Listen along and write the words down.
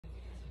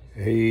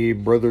Hey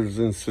brothers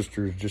and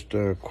sisters, just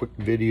a quick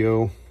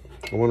video.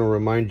 I want to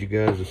remind you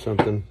guys of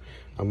something.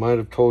 I might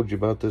have told you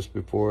about this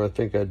before, I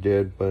think I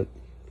did, but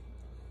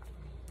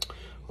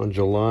on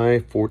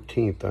July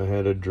 14th I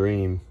had a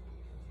dream,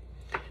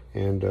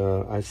 and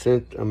I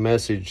sent a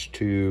message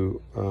to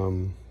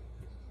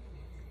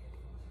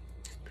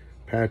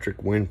Patrick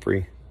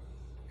Winfrey,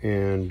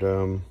 and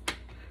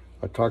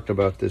I talked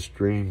about this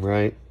dream,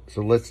 right?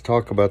 So let's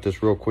talk about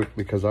this real quick,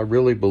 because I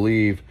really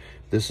believe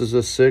this is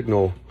a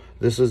signal.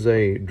 This is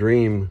a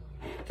dream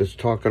that's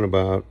talking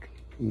about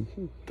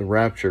the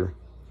rapture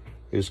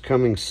is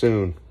coming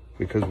soon,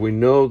 because we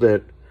know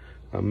that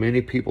many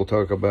people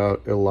talk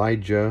about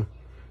Elijah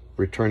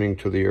returning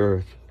to the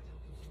earth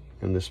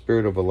and the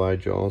spirit of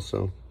Elijah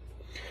also.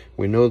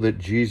 We know that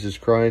Jesus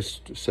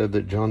Christ said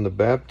that John the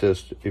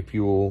Baptist, if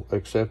you will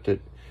accept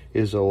it,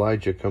 is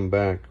Elijah come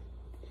back.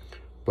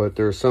 But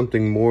there's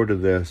something more to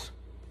this.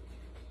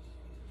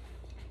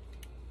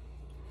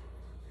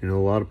 You know,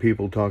 a lot of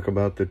people talk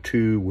about the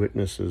two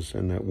witnesses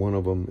and that one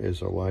of them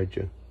is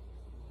Elijah.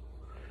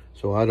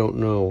 So I don't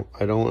know.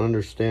 I don't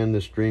understand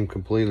this dream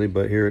completely,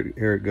 but here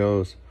it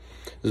goes.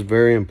 This is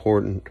very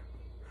important.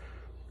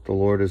 The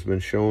Lord has been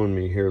showing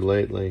me here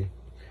lately.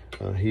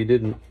 He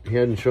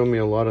hadn't shown me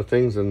a lot of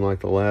things in like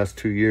the last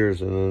 2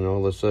 years, and then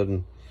all of a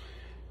sudden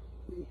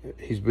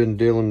he's been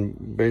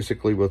dealing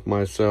basically with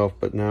myself,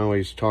 but now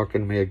he's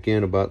talking to me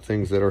again about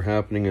things that are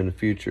happening in the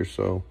future.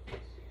 So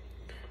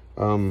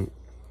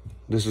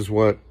this is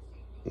what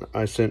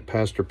I sent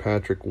Pastor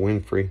Patrick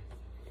Winfrey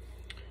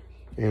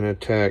in a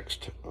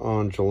text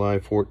on July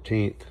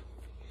 14th.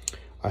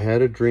 I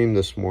had a dream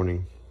this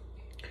morning.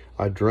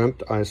 I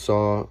dreamt I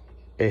saw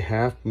a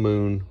half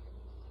moon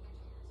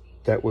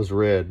that was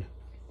red.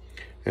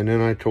 And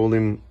then I told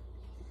him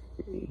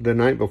the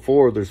night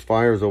before, there's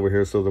fires over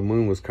here, so the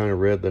moon was kind of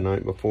red the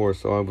night before.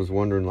 So I was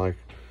wondering, like,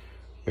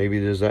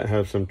 maybe does that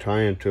have some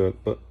tie into it?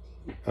 But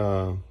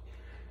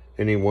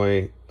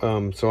anyway,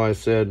 so I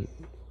said,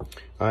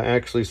 I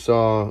actually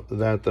saw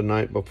that the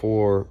night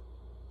before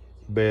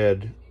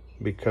bed,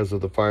 because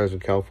of the fires in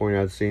California.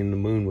 I'd seen the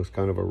moon was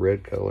kind of a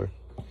red color.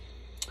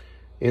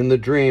 In the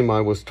dream,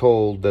 I was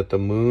told that the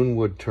moon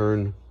would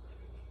turn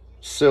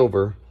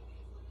silver,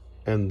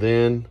 and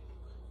then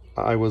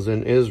I was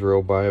in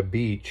Israel by a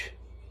beach,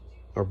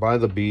 or by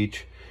the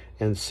beach,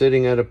 and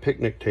sitting at a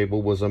picnic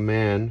table was a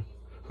man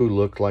who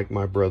looked like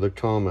my brother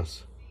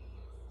Thomas,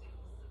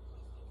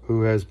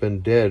 who has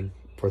been dead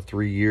for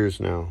 3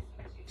 years now.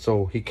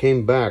 So he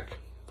came back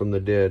from the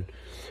dead.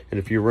 And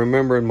if you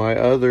remember in my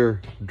other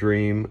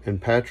dream,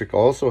 and Patrick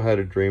also had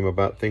a dream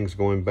about things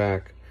going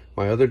back.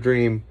 My other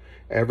dream,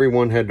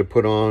 everyone had to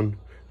put on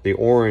the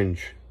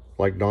orange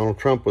like Donald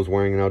Trump was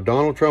wearing. Now,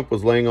 Donald Trump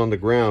was laying on the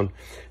ground,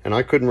 and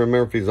I couldn't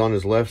remember if he's on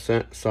his left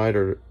side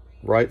or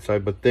right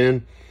side. But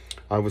then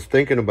I was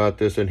thinking about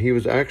this, and he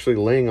was actually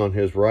laying on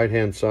his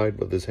right-hand side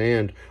with his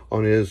hand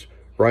on his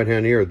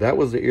right-hand ear. That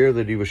was the ear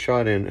that he was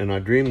shot in, and I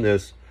dreamed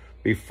this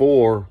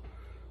before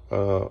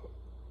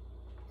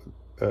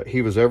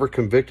he was ever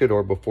convicted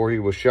or before he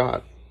was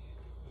shot.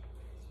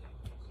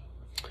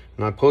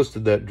 And I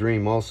posted that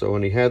dream also,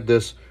 and he had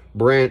this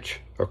branch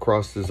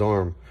across his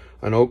arm,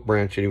 an oak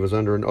branch, and he was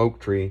under an oak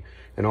tree,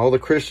 and all the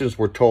Christians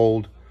were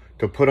told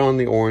to put on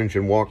the orange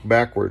and walk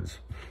backwards.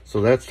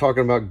 So that's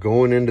talking about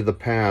going into the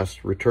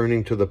past,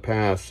 returning to the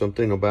past,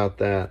 something about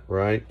that,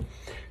 right?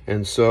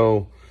 And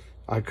so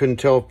I couldn't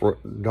tell if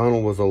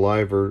Donald was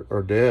alive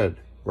or dead,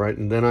 right?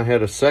 And then I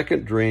had a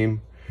second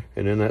dream,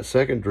 and in that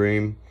second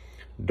dream,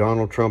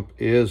 Donald Trump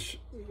is,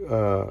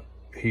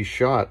 he's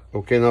shot.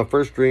 Okay, now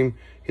first dream,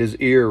 his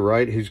ear,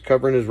 right? He's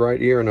covering his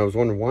right ear, and I was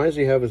wondering, why does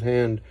he have his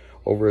hand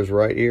over his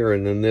right ear?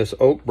 And then this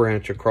oak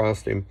branch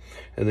across him.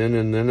 And then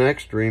in the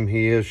next dream,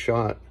 he is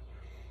shot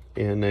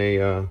in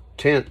a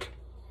tent,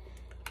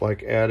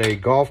 like at a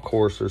golf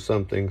course or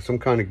something, some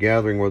kind of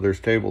gathering where there's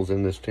tables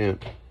in this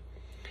tent.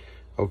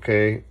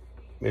 Okay,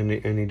 and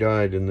he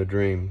died in the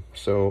dream.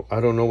 So I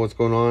don't know what's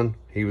going on.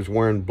 He was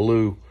wearing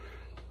blue,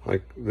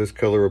 like this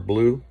color of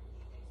blue.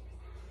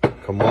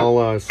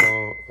 Kamala, I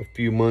saw a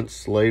few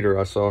months later,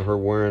 I saw her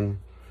wearing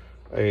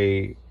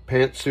a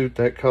pantsuit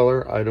that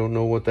color. I don't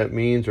know what that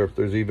means, or if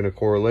there's even a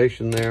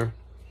correlation there.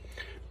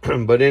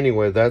 But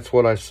anyway, that's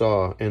what I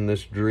saw in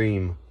this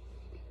dream.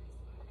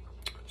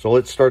 So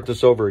let's start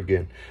this over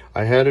again.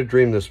 I had a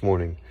dream this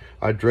morning.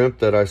 I dreamt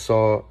that I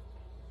saw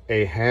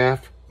a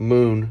half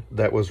moon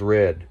that was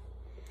red.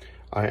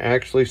 I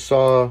actually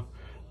saw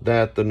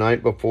that the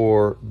night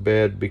before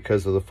bed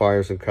because of the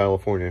fires in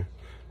California.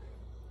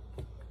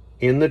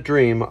 In the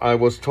dream, I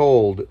was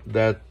told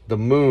that the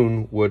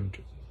moon would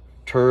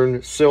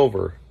turn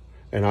silver,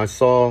 and I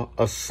saw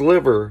a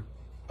sliver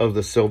of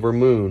the silver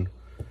moon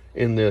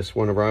in this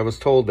whenever I was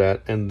told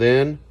that. And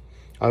then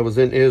I was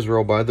in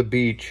Israel by the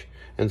beach,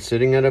 and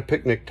sitting at a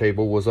picnic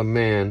table was a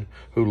man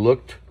who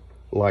looked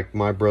like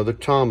my brother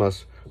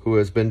Thomas, who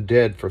has been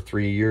dead for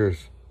 3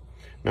 years.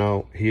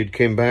 Now, he had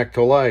came back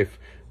to life,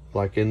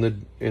 like in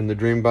the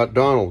dream about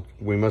Donald.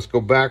 We must go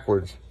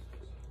backwards.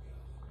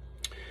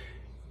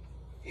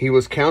 He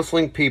was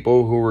counseling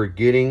people who were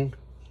getting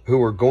who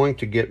were going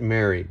to get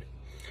married.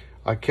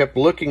 I kept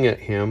looking at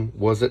him.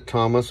 Was it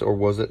Thomas or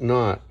was it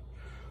not?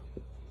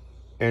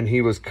 And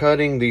he was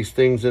cutting these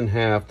things in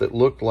half that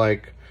looked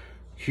like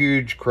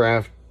huge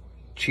Kraft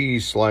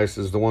cheese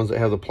slices, the ones that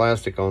have the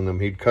plastic on them.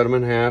 He'd cut them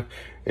in half,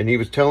 and he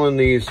was telling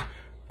these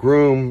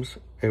grooms,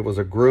 it was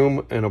a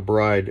groom and a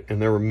bride,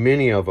 and there were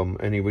many of them,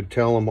 and he would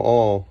tell them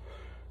all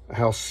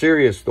how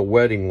serious the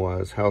wedding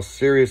was, how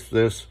serious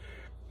this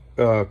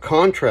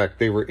contract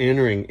they were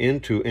entering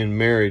into in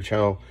marriage,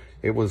 how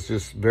it was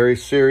just very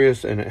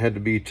serious, and it had to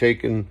be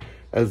taken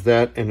as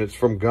that, and it's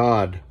from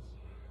God.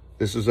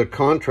 This is a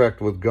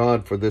contract with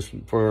God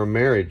for a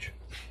marriage.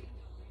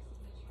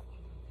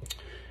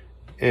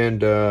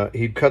 And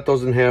he'd cut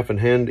those in half and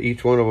hand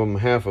each one of them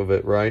half of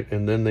it, right?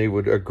 And then they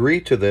would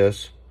agree to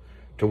this,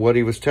 to what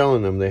he was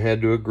telling them. They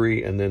had to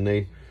agree, and then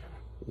they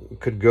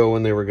could go,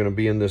 and they were going to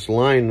be in this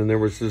line, and there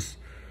was this,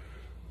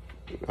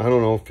 I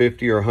don't know,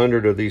 50 or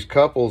 100 of these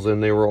couples,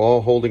 and they were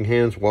all holding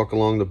hands, walk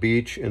along the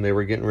beach, and they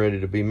were getting ready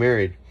to be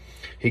married.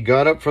 He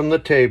got up from the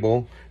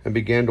table and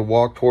began to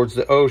walk towards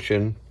the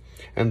ocean,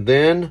 and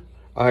then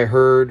I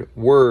heard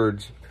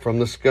words from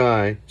the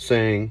sky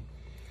saying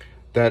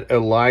that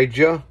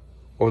Elijah,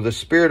 or the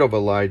spirit of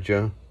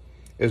Elijah,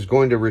 is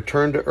going to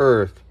return to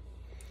earth.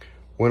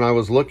 When I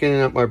was looking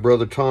at my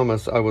brother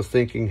Thomas, I was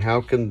thinking, how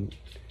can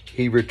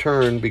he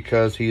return,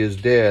 because he is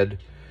dead?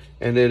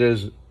 And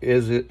is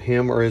it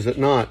him or is it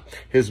not?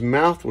 His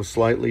mouth was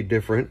slightly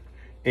different,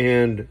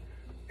 and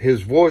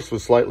his voice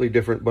was slightly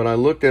different, but I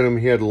looked at him,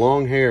 he had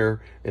long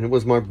hair, and it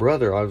was my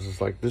brother. I was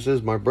just like, this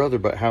is my brother,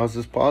 but how is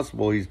this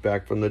possible? He's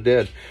back from the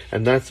dead.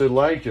 And that's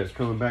Elijah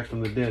coming back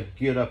from the dead.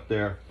 Get up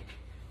there.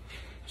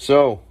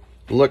 So,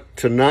 look,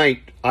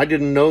 tonight, I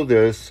didn't know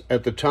this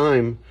at the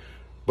time,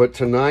 but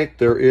tonight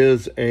there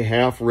is a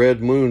half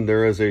red moon.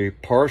 There is a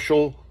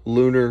partial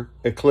lunar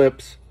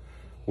eclipse,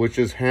 which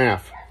is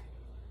half.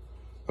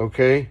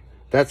 Okay?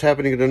 That's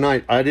happening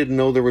tonight. I didn't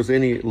know there was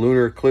any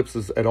lunar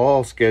eclipses at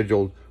all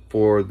scheduled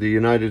for the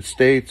United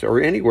States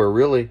or anywhere,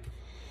 really.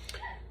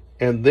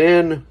 And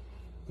then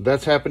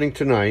that's happening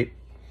tonight.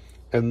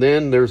 And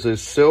then there's a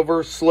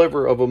silver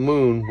sliver of a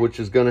moon, which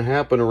is going to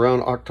happen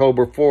around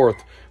October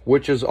 4th,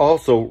 which is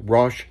also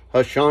Rosh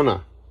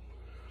Hashanah.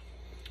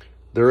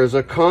 There is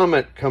a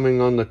comet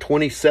coming on the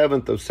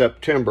 27th of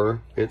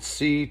September. It's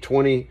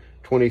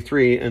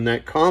C-2023, and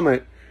that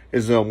comet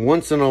is a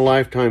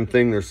once-in-a-lifetime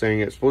thing, they're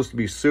saying. It's supposed to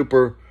be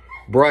super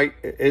bright.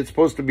 It's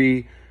supposed to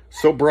be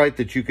so bright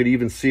that you could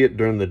even see it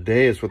during the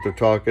day, is what they're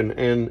talking.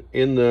 And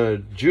in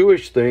the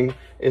Jewish thing,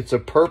 it's a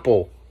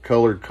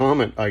purple-colored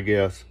comet, I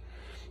guess.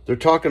 They're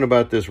talking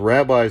about this.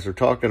 Rabbis are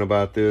talking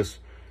about this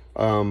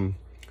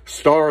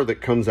star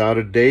that comes out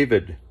of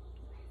David.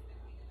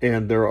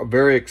 And they're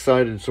very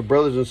excited. So,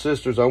 brothers and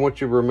sisters, I want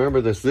you to remember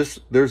this.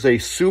 There's a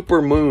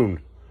super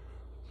moon.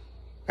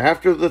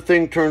 After the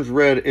thing turns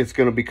red, it's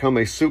going to become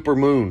a super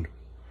moon.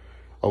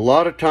 A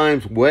lot of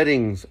times,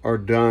 weddings are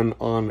done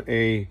on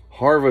a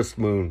harvest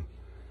moon.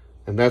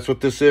 And that's what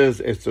this is.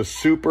 It's a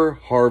super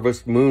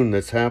harvest moon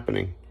that's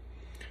happening.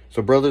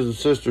 So, brothers and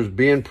sisters,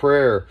 be in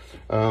prayer.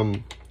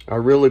 I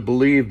really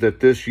believe that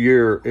this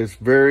year it's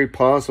very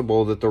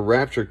possible that the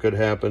rapture could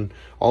happen.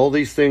 All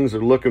these things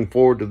are looking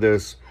forward to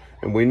this.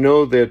 And we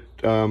know that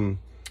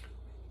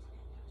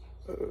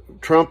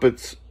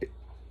trumpets,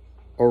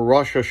 or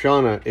Rosh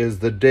Hashanah, is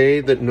the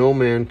day that no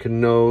man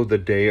can know the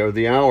day or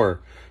the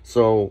hour.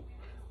 So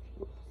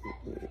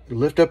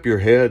lift up your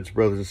heads,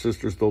 brothers and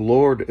sisters. The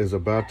Lord is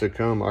about to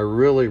come. I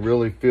really,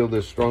 really feel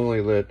this strongly,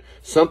 that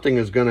something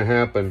is going to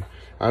happen.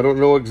 I don't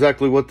know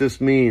exactly what this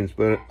means,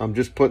 but I'm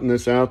just putting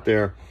this out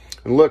there.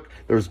 And look,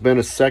 there's been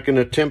a second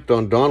attempt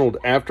on Donald.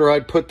 After I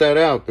put that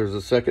out, there's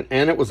a second,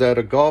 and it was at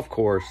a golf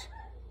course.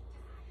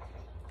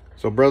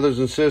 So, brothers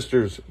and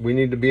sisters, we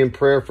need to be in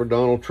prayer for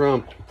Donald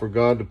Trump, for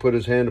God to put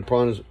his hand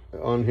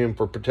on him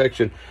for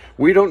protection.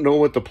 We don't know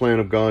what the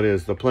plan of God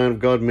is. The plan of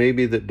God may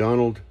be that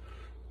Donald,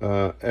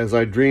 as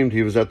I dreamed,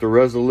 he was at the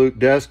Resolute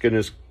desk and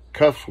his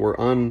cuffs were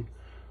undone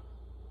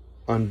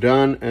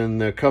and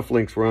the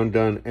cufflinks were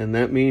undone. And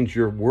that means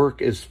your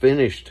work is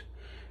finished.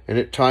 And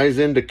it ties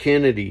into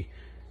Kennedy.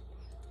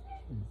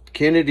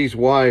 Kennedy's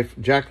wife,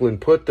 Jacqueline,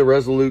 put the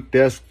Resolute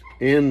desk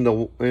in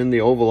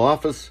the Oval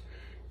Office.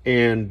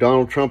 And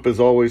Donald Trump is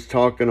always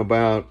talking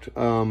about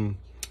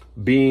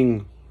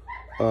being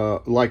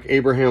like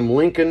Abraham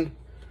Lincoln.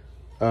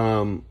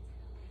 And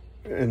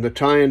the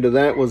tie into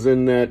that was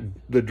in that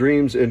the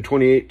dreams in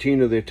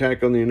 2018 of the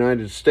attack on the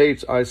United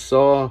States. I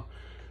saw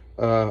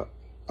a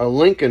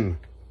Lincoln,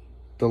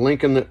 the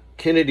Lincoln that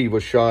Kennedy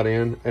was shot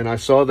in. And I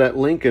saw that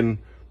Lincoln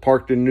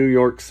parked in New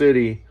York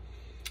City.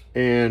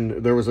 And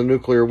there was a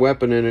nuclear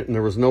weapon in it. And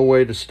there was no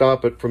way to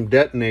stop it from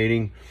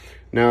detonating.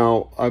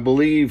 Now, I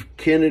believe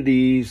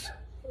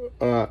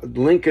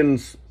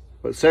Lincoln's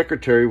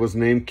secretary was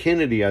named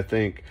Kennedy, I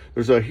think.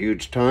 There's a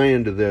huge tie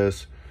into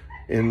this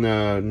in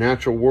the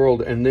natural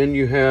world. And then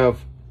you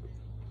have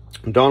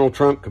Donald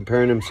Trump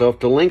comparing himself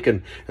to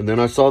Lincoln. And then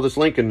I saw this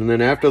Lincoln. And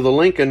then after the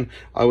Lincoln,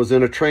 I was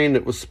in a train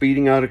that was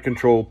speeding out of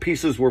control.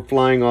 Pieces were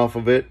flying off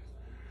of it.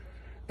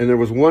 and there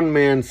was one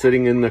man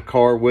sitting in the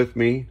car with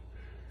me,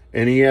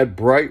 and he had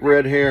bright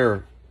red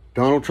hair.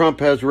 Donald Trump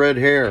has red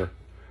hair,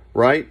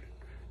 right?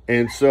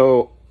 And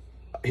so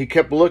he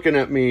kept looking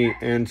at me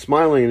and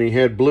smiling, and he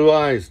had blue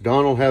eyes.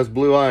 Donald has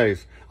blue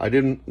eyes. I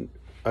didn't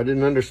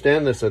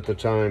understand this at the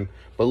time,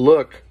 but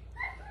look,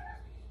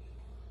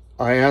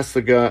 I asked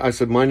the guy, I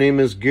said, my name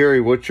is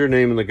Gary, what's your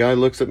name? And the guy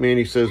looks at me and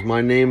he says,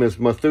 my name is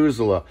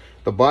Methuselah.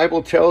 The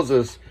Bible tells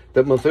us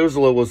that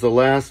Methuselah was the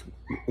last,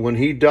 when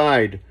he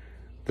died,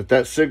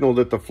 that signaled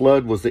that the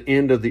flood was the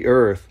end of the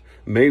earth.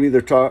 Maybe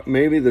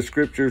the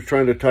scripture is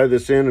trying to tie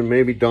this in, and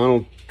maybe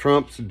Donald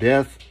Trump's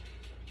death,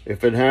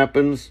 if it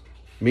happens,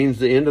 means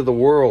the end of the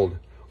world,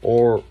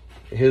 or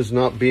his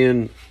not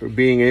being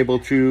able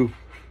to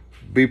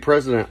be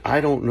president. I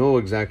don't know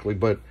exactly,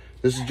 but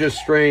this is just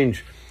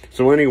strange.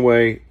 So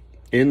anyway,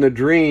 in the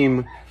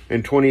dream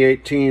in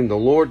 2018, the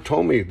Lord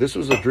told me, this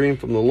was a dream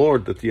from the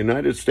Lord, that the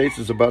United States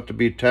is about to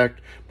be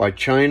attacked by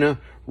China,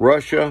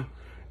 Russia,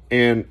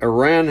 and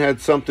Iran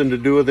had something to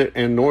do with it,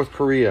 and North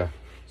Korea.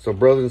 So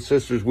brothers and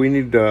sisters, we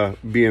need to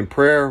be in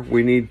prayer.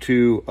 We need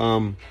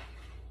to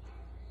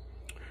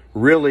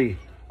really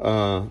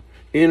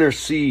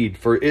intercede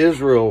for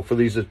Israel, for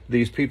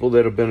these people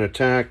that have been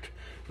attacked.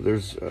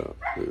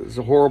 It's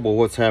horrible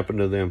what's happened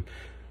to them.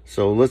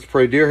 So let's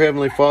pray. Dear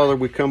Heavenly Father,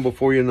 we come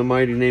before you in the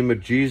mighty name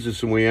of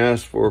Jesus, and we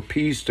ask for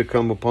peace to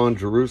come upon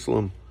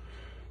Jerusalem,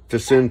 to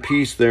send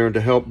peace there and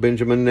to help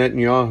Benjamin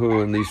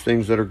Netanyahu and these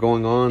things that are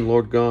going on,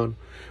 Lord God.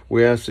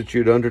 We ask that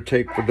you'd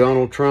undertake for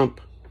Donald Trump.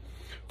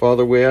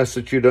 Father, we ask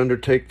that you'd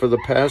undertake for the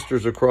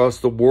pastors across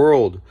the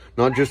world,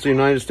 not just the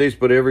United States,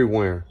 but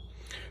everywhere.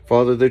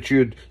 Father, that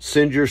you'd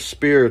send your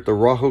Spirit, the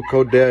Ruach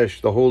HaKodesh,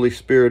 the Holy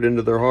Spirit,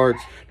 into their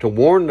hearts to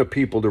warn the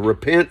people to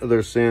repent of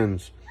their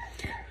sins.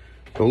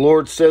 The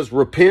Lord says,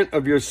 repent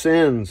of your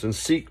sins and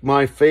seek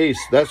my face.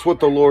 That's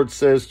what the Lord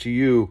says to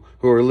you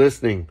who are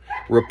listening.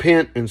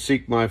 Repent and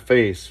seek my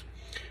face.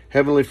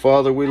 Heavenly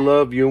Father, we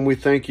love you and we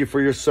thank you for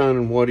your Son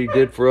and what he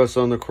did for us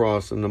on the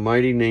cross. In the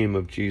mighty name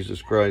of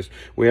Jesus Christ,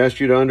 we ask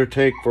you to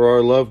undertake for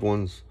our loved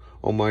ones,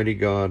 Almighty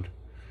God.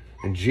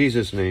 In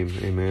Jesus' name,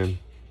 amen.